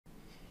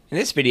In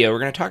this video, we're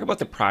going to talk about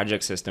the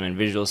project system in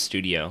Visual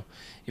Studio.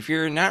 If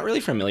you're not really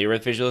familiar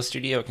with Visual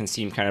Studio, it can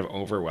seem kind of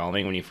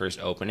overwhelming when you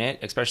first open it,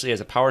 especially as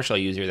a PowerShell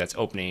user that's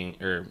opening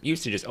or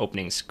used to just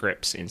opening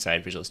scripts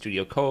inside Visual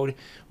Studio Code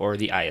or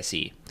the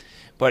ISE.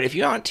 But if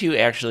you want to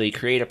actually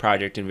create a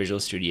project in Visual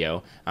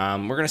Studio,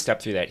 we're going to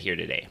step through that here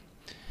today.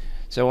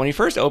 So when you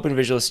first open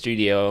Visual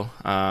Studio,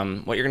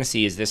 what you're going to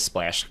see is this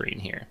splash screen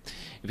here.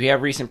 If you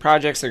have recent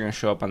projects, they're going to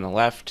show up on the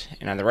left,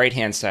 and on the right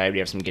hand side we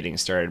have some getting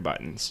started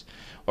buttons.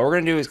 What we're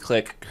going to do is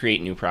click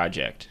Create New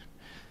Project.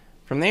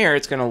 From there,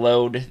 it's going to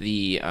load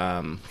the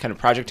kind of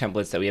project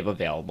templates that we have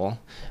available.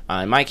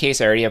 In my case,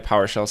 I already have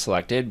PowerShell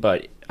selected,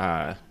 but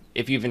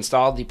if you've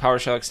installed the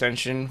PowerShell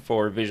extension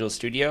for Visual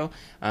Studio,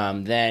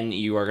 then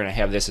you are going to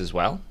have this as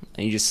well.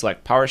 And you just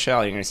select PowerShell,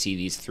 and you're going to see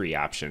these three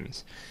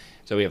options.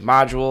 So we have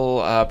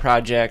module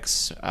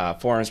projects,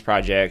 forms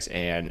projects,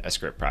 and a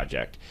script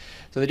project.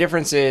 So the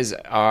differences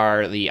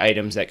are the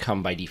items that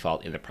come by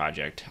default in the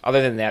project.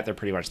 Other than that, they're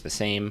pretty much the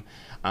same.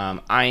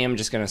 I am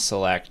just going to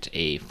select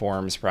a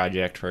forms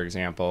project, for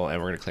example, and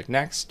we're going to click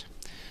Next.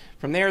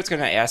 From there, it's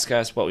going to ask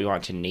us what we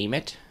want to name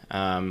it.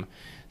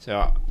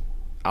 So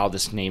I'll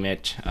just name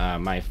it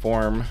my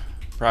form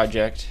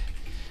project,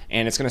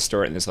 and it's going to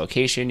store it in this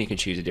location. You can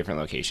choose a different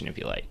location if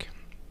you like.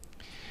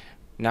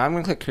 Now I'm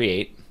going to click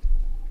Create.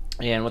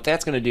 And what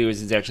that's going to do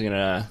is it's actually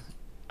going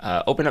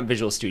to open up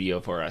Visual Studio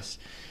for us.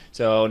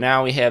 So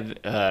now we have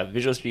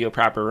Visual Studio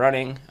proper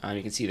running.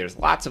 You can see there's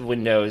lots of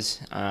windows,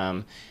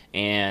 and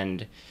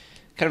kind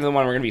of the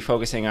one we're going to be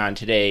focusing on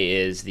today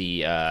is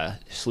the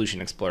Solution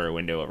Explorer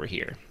window over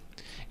here.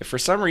 If for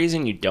some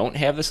reason you don't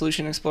have the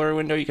Solution Explorer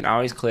window, you can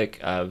always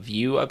click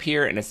View up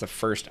here, and it's the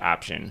first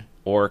option,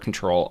 or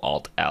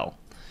Control-Alt-L.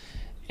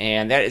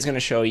 And that is going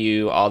to show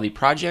you all the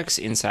projects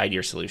inside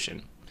your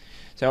solution.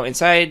 So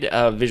inside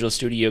Visual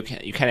Studio,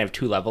 you kind of have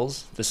two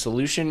levels. The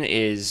solution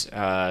is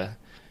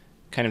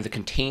kind of the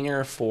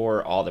container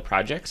for all the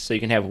projects. So you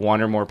can have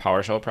one or more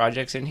PowerShell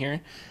projects in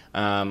here,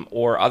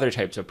 or other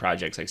types of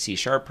projects like C#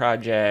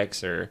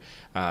 projects or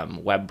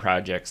web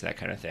projects, that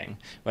kind of thing.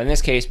 But in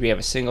this case, we have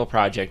a single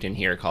project in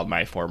here called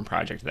My Form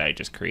Project that I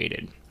just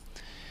created.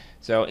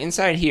 So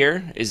inside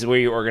here is where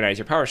you organize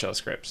your PowerShell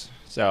scripts.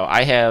 So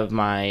I have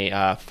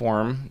my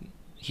form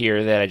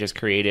here that I just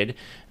created,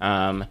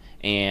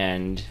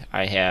 and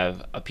I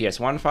have a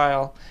PS1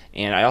 file,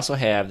 and I also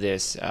have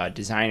this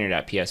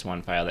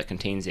designer.ps1 file that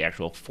contains the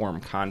actual form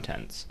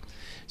contents.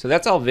 So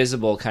that's all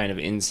visible kind of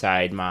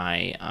inside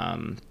my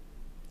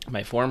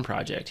my form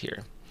project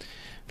here.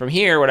 From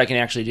here, what I can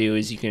actually do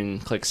is you can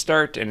click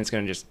Start, and it's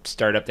going to just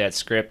start up that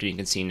script, and you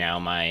can see now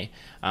my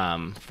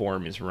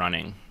form is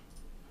running.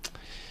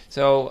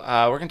 So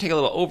we're going to take a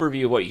little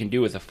overview of what you can do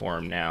with a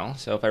form now.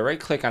 So if I right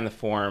click on the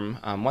form,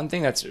 one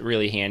thing that's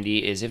really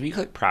handy is if you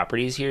click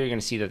Properties here, you're going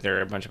to see that there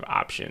are a bunch of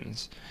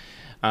options.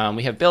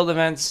 We have build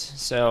events,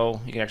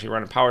 so you can actually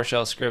run a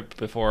PowerShell script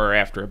before or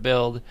after a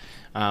build.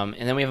 And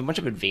then we have a bunch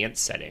of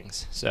advanced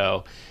settings.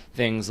 So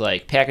things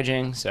like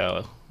packaging,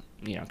 so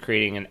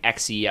creating an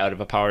exe out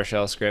of a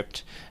PowerShell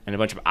script, and a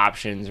bunch of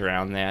options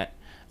around that.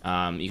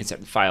 You can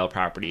set file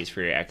properties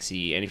for your exe,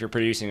 and if you're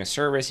producing a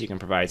service, you can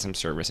provide some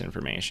service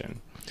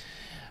information.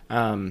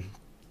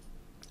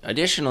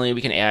 Additionally,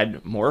 we can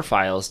add more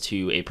files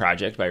to a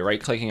project by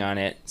right-clicking on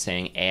it,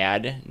 saying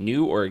Add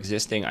New or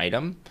Existing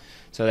Item.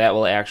 So that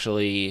will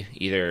actually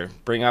either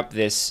bring up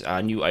this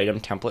new item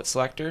template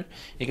selector.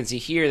 You can see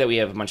here that we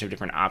have a bunch of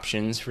different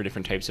options for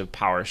different types of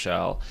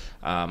PowerShell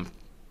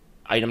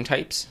item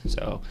types.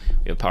 So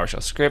we have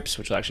PowerShell Scripts,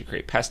 which will actually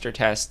create pester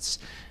tests,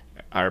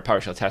 or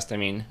PowerShell test, I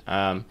mean.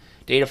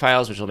 Data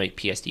files, which will make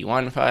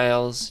PSD1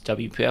 files,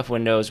 WPF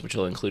windows, which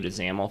will include a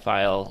XAML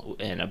file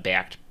and a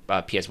backed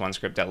PS1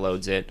 script that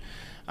loads it,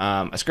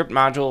 a script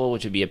module,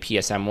 which would be a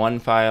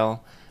PSM1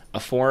 file,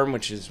 a form,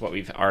 which is what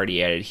we've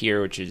already added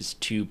here, which is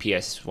two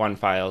PS1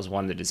 files,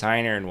 one the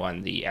designer and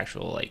one the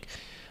actual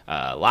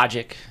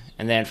logic,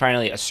 and then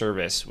finally a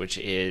service, which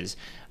is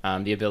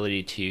the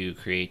ability to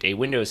create a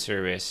Windows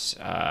service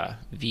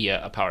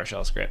via a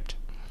PowerShell script.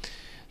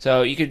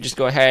 So you could just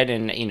go ahead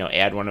and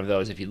add one of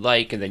those if you'd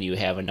like, and then you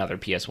have another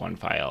PS1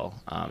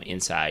 file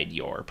inside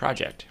your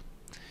project.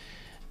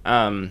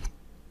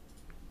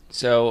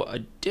 So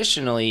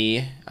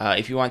additionally,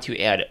 if you want to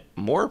add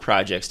more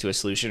projects to a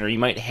solution, or you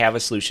might have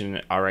a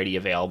solution already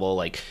available,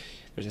 like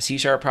there's a C#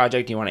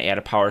 project, you want to add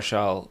a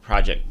PowerShell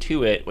project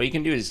to it, what you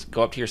can do is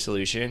go up to your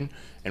solution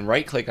and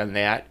right-click on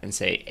that and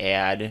say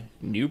Add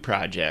New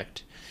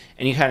Project.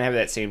 And you kind of have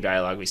that same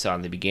dialog we saw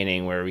in the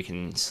beginning where we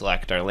can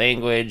select our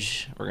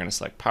language, we're going to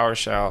select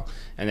PowerShell,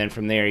 and then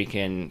from there you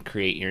can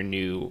create your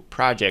new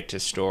project to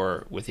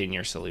store within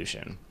your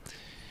solution.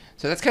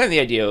 So that's kind of the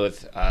idea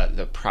with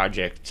the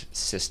project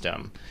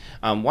system.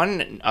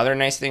 One other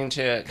nice thing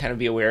to kind of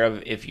be aware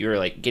of if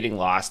you're getting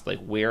lost,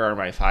 where are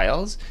my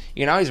files,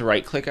 you can always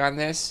right click on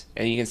this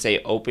and you can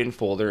say Open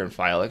Folder in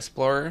File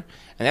Explorer,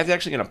 and that's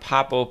actually going to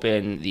pop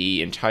open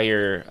the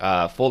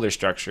entire folder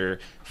structure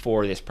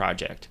for this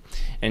project.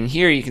 And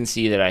here you can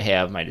see that I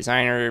have my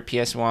designer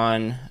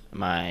PS1,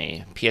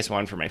 my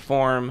PS1 for my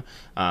form,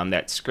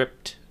 that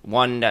script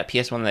 .ps1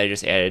 that I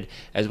just added,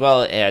 as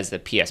well as the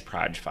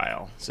ps_proj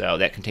file. So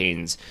that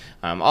contains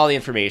all the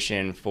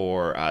information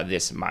for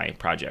this my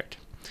project.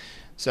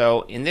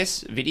 So in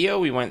this video,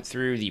 we went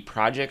through the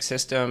project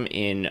system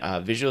in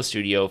Visual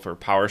Studio for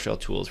PowerShell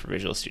tools for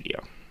Visual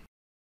Studio.